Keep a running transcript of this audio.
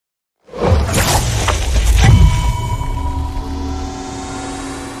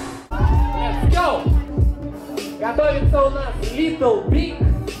Готовится у нас Little Big.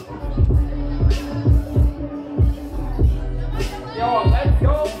 Yo, let's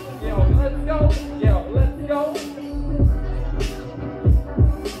go. Yo, let's go. Yo, let's go.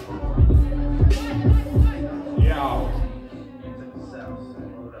 Yo.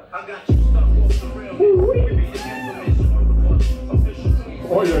 I got you stuck off the rail.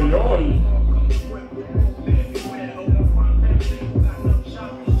 Oi, oi, oi.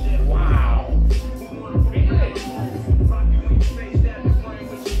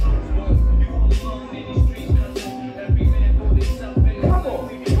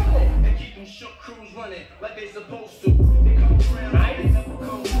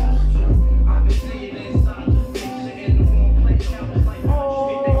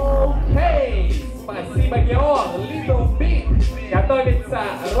 Little Big. Готовится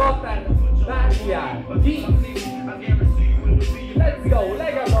ротор Дарья. Let's go,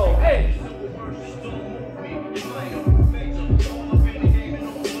 Lego go, hey!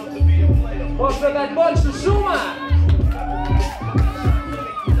 Можно дать больше шума!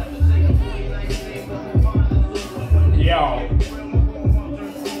 Йоу!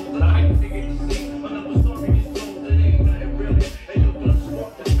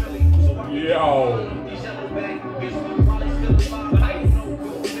 Йоу!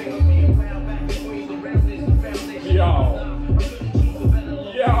 Yo!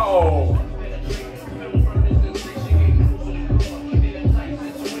 Yo!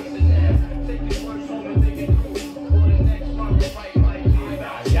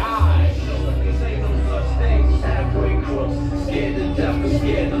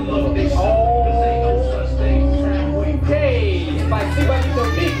 Окей! Спасибо, Little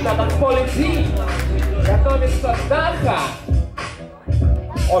Big, на танцполе Зи! Готовится Даха!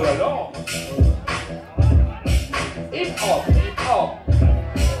 О-ля-ля! Hip hop, hip hop.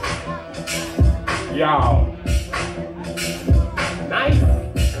 Yo. Nice.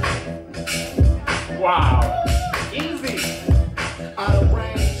 Wow. Easy. Out of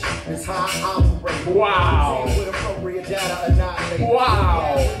range is how I operate. Wow. With appropriate data annihilate.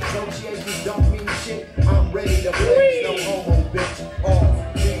 Wow. Negotiations don't mean shit. I'm ready to play. No homo, bitch. Off.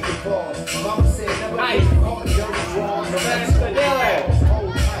 Read the pause. Mama said never nice. All the dirty wrong.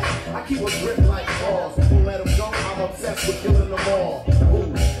 I keep a grip like balls. Won't let them go. I'm obsessed with killing them all.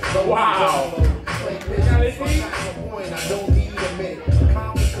 Ooh, so wow. Play business. I don't need a minute.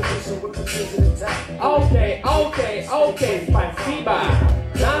 Competition with precision attack. Okay, okay, okay. Спасибо.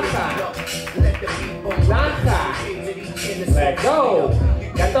 Даха. Даха. Let's go.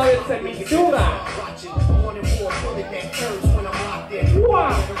 Готовится Мисюра.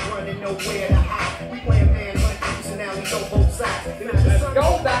 Wow. Let's go,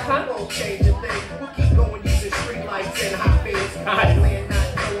 Daha. We'll keep going using street lights and hot beds. Nice. Not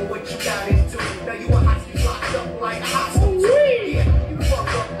knowing what you got into. Now you a hostage locked up like a hostage. Yeah, you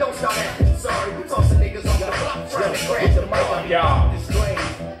fucked up, don't start acting sorry. We tossing niggas off the block trying to grab the money. Yeah. This grave,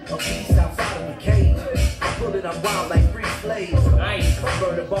 a beast outside of the cage. I pull it up wild like free slaves. Nice. I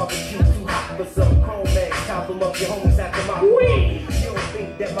burn the barbecue too hot for some chrome eggs. Count them up, your homies after my Wee. You don't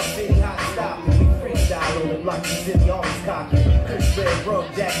think that my city hot stop me? Freestyle on the block, you city always cocky. Chris Red, Rub,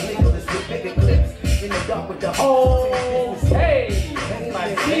 Jack, Nicholas with bigger clips. In the dark with the Окей,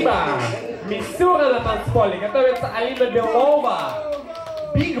 спасибо. Мисюра на танцполе. Готовится Алина Белова.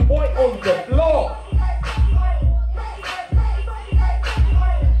 Big boy on the floor.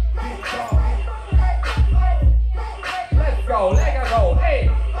 Let's go, let's go, hey.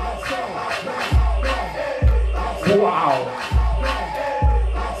 Wow.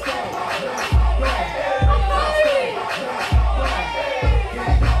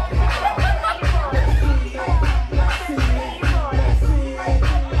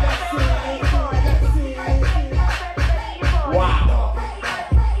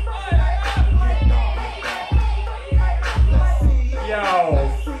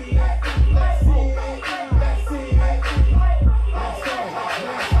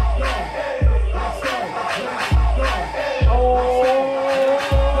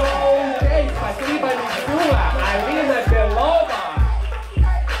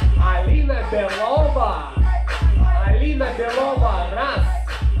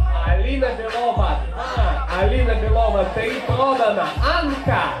 Алина Белова, 3 продано.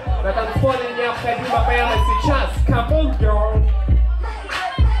 Анка, на танцполе необходимо прямо сейчас. Come on, girl.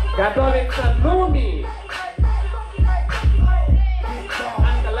 Готовится Нуми.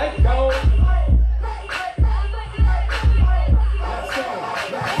 Анка, let's go.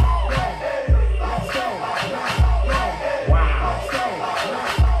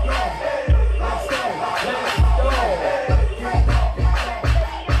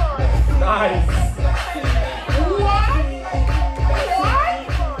 Nice. What?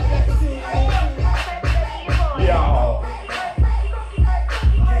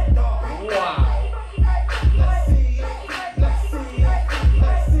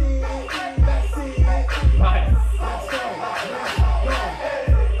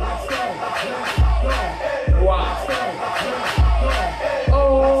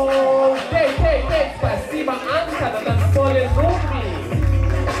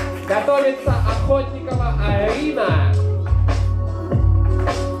 Готовится Охотникова Арина.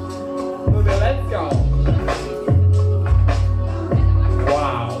 Ну да, let's go.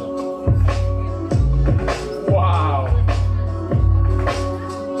 Вау. Вау.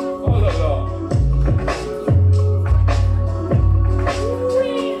 О-да-да.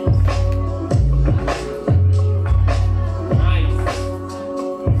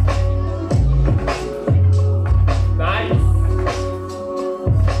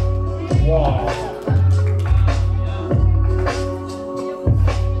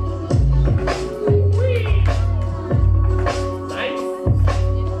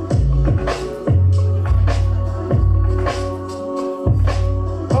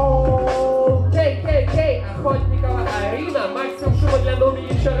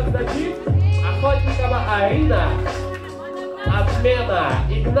 Арина, отмена,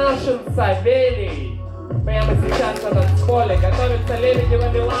 Игнашин Савелий, прямо сейчас на танцполе, готовится Лебедева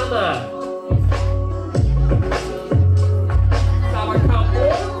Милана. Самокампо.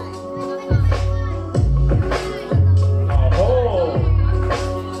 Ого.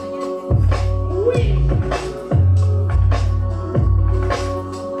 Уи.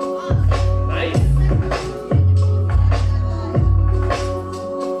 Найс.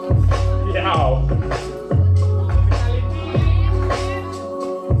 Яу.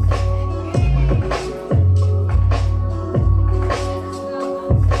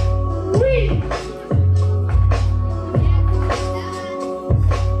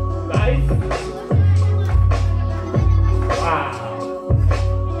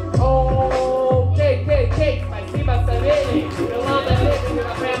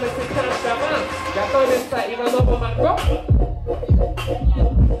 Готовится Иванова Марго.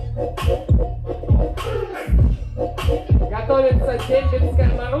 Готовится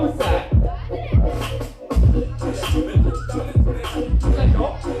Дембельская Маруся.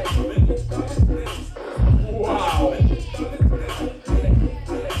 Вау.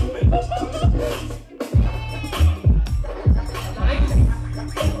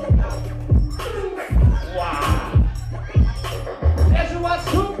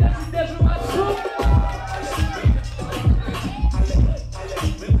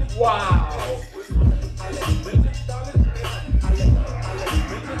 Вау!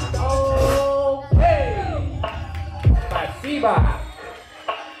 Окей! Спасибо!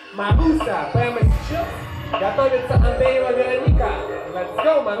 Маруся, прямо сейчас готовится Андреева Вероника. Let's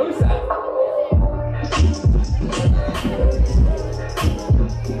go, Маруся!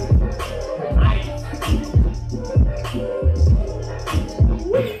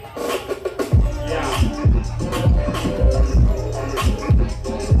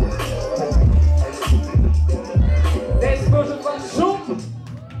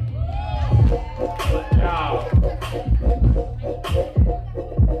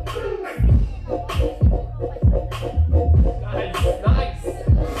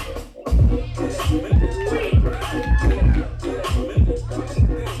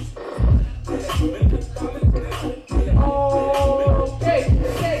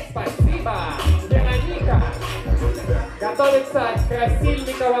 Готовится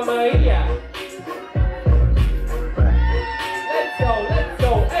Красильникова Мария. Let's go, hey! Let's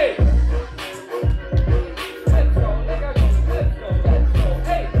go,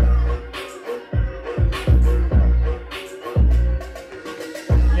 hey!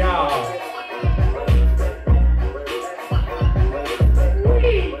 Yo!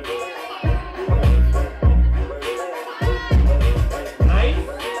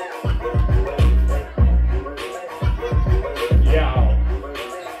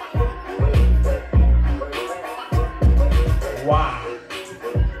 Wow.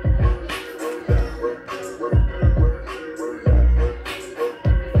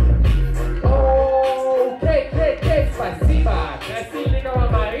 Окей, спасибо. Красильникова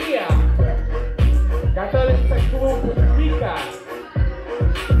Мария. Готовится клуб Вика.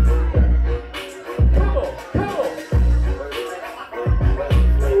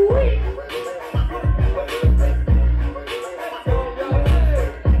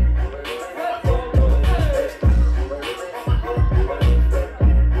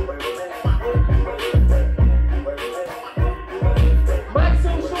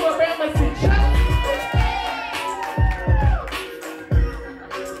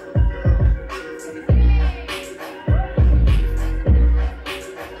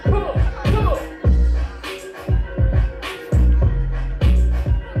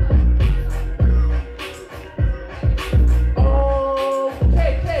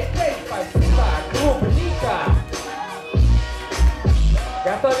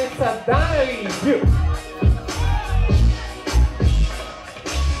 Готовится Дарья.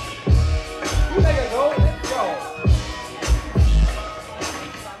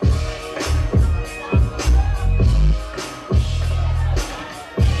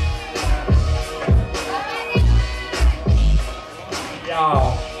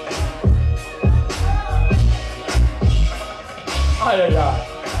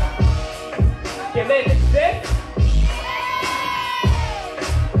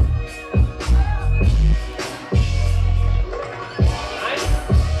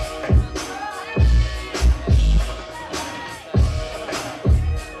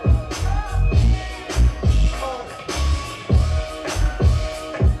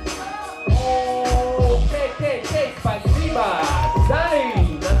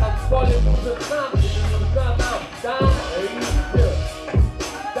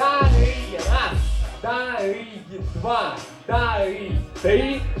 2, дарить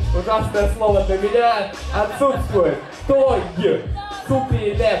 3. Ужасное слово для меня отсутствует. Той.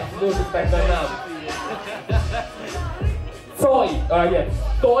 Цупи лев нужен тогда нам. Цой. Нет.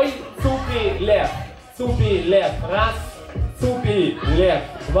 Той. Цупи лев. Цупи лев. Раз. Цупи лев.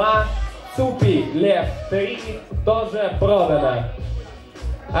 2. Цупи лев. 3. Тоже продано.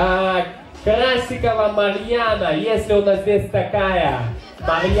 Красикова Марьяна, если у нас здесь такая.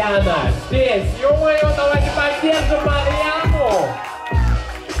 Марьяна, здесь. Ё-моё, давайте поддержим Марьяну.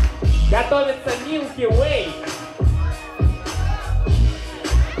 Готовится Milky Way.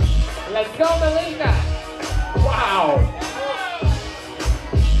 Let's go, Малинка. Вау.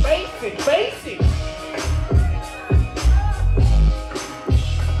 Basic, basic.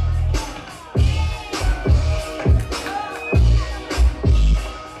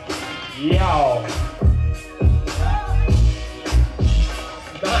 Yo.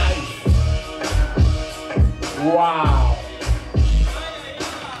 Nice. Wow.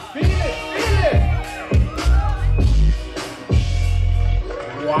 Feel it, feel it.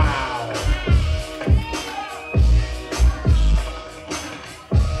 Wow.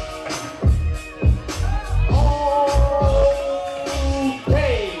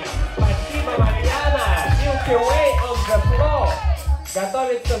 Okay. Спасибо, Марьяна. Milky Way on the floor.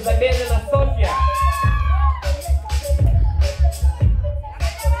 Готовится замедленно Софья.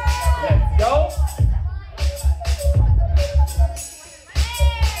 Let's go.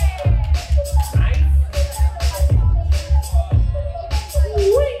 Nice.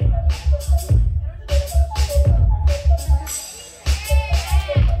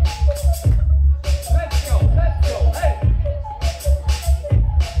 Let's go, hey.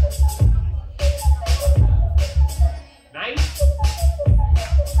 Nice.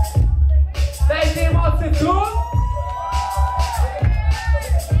 Дайте эмоции тут.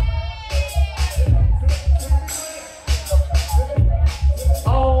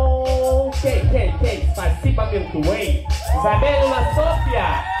 Окей, спасибо, Milky Way. Замедлила Софья.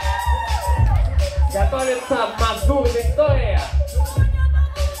 Готовится Мазур Виктория.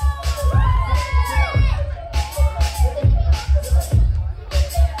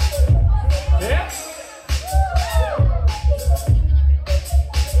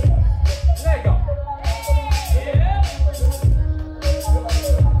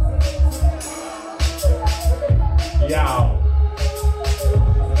 Yo.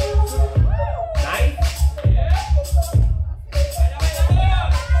 Nice. Ay.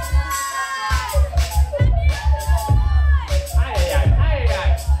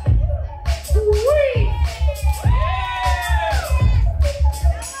 Whee.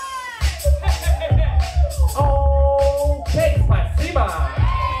 Okay, спасибо.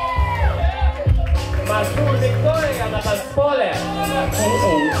 Мазур Виктория на танцполе.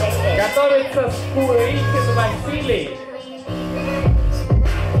 Готовится Скурихин Василий.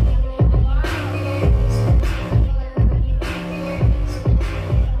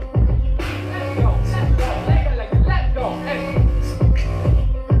 Let's go. Hey.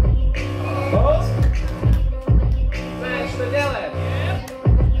 Знаешь, что делает?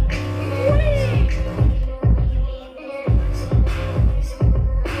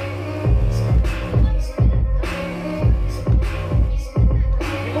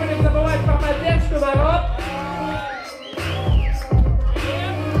 Не будем забывать про поддержку, народ.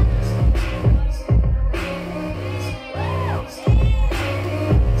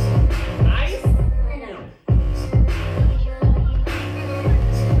 Nice.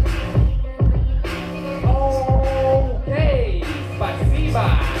 Окей, спасибо.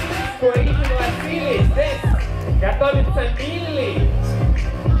 Скорее Василий здесь. Готовится Милли.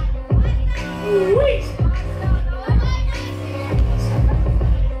 Уи.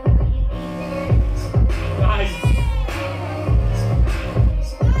 Nice.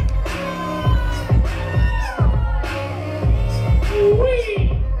 Уи.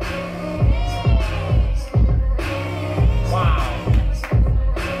 Wow.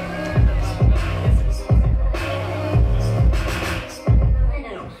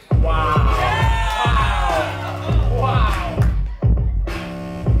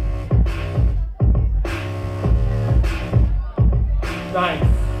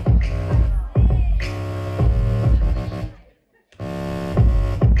 Nice.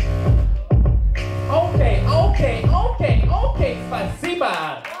 Okay, спасибо.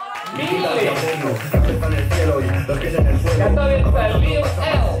 Милли. Готовится Lil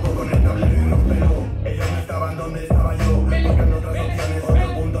L. Ellos no estaban donde estaba yo, buscando otras opciones, otro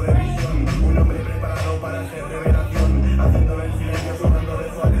punto de visión. Un hombre preparado para hacer revelación, haciéndolo en silencio, sobrando de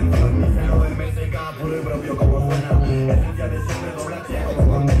su atención. Mi celo del MSK, puro y propio como suena. Esencia de siempre, doblaje como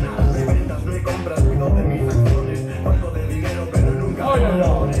condena. De ventas no hay compras, cuido de mis acciones.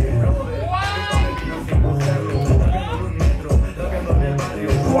 perro.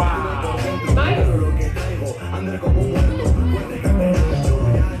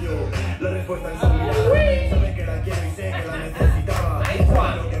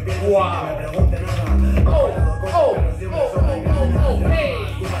 Wow. Hey,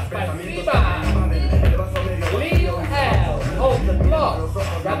 спасибо. Lil L, on the block.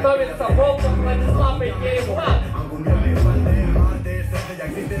 Готовится Волков Владислав и Влад.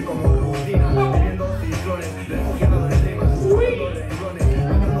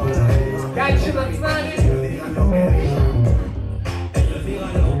 Дальше над нами.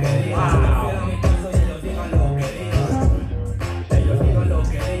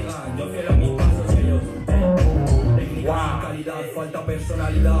 Falta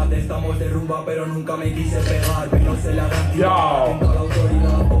personalidad, estamos de rumba pero nunca me quise pegar, pero se la dan toda la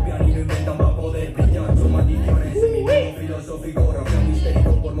autoridad, copian y no inventan para poder brillar, son maldiciones en mi mundo filosófico, rapeando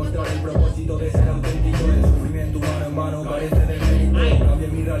histérico por mostrar el propósito de ser auténtico, el sufrimiento humano en vano carece de mérito, cambié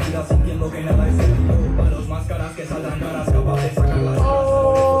mi realidad sintiendo que nada es ético, para los máscaras que salgan caras capaz de sacar las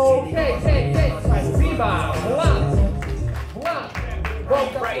Спасибо, Влад,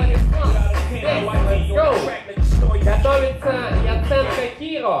 Волков Владислав, let's go. Готовится Яценко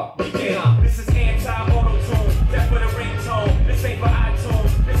Киро. This is anti-auto-tune, that's for the ringtone. This ain't for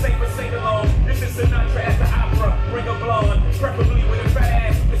iTunes, this ain't for sing-along. This is Sinatra at the opera, bring a blonde, preferably with a fat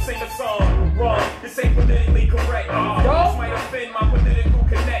ass who can sing a song. Wrong, this ain't politically correct. This might offend my political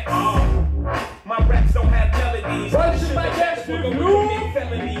connects. My raps don't have melodies. Больше поддержки, ну!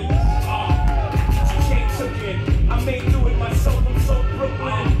 Felonies. GK took it, I made do it myself, I'm so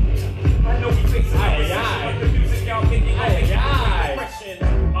Brooklyn. I know we face opposition, but the music y'all making like depression.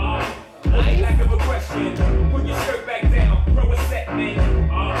 Lack of aggression. Put your skirt back down, throw a set, man.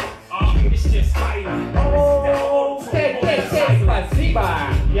 It's just violent. Спасибо,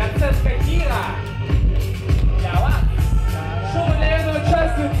 Яценко Кира. Шоу для этой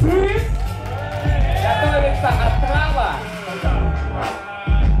участницы. Готовится отрава.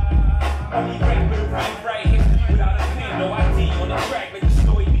 Only rap with a right history without a pen, no ID on the track, let the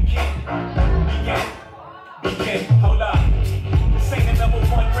story begin. Hold up. This ain't a #1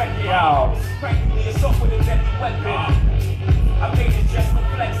 record. This is practically assault with a deadly weapon. I made it just for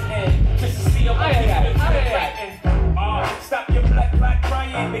flex and just to see a stop your black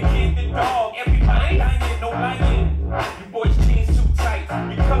crying, the kid, the dog, everybody dying, no lying. You boys jeans too tight,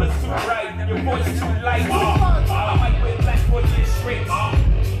 your colors too bright, your voice too light. I might wear black for years straight.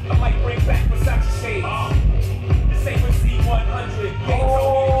 I might bring back Versace shades. This ain't for C100.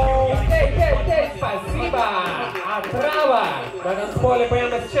 Спасибо! Отрава! На танцполе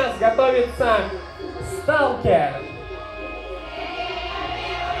прямо сейчас готовится Сталкер.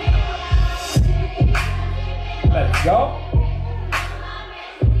 Let's go!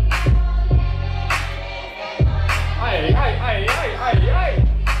 Ай!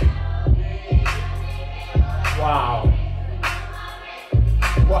 Вау!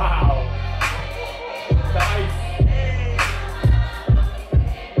 Nice!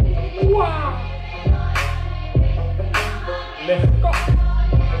 Wow! Let's go!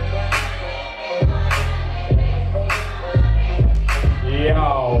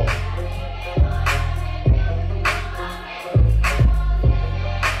 Yo!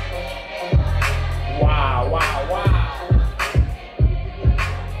 Wow!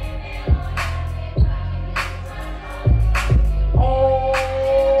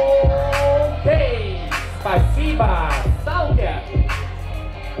 Окей! Спасибо! Сталкер!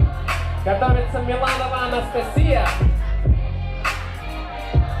 Готовится Миланова Анастасия.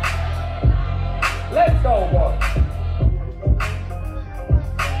 Let's go, boy.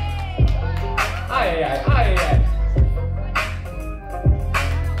 Ай.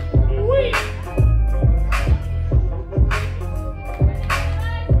 Уи.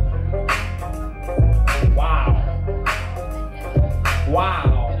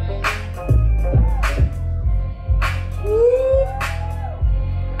 Вау.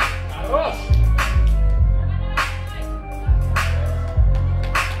 Хорош.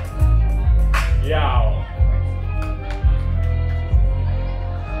 Яу.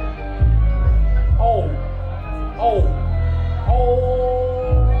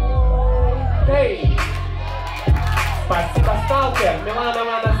 Окей. Спасибо, Сталкер.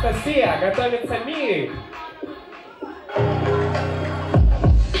 Миланова Анастасия. Готовится Мири.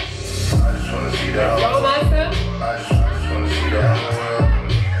 Go, Настя.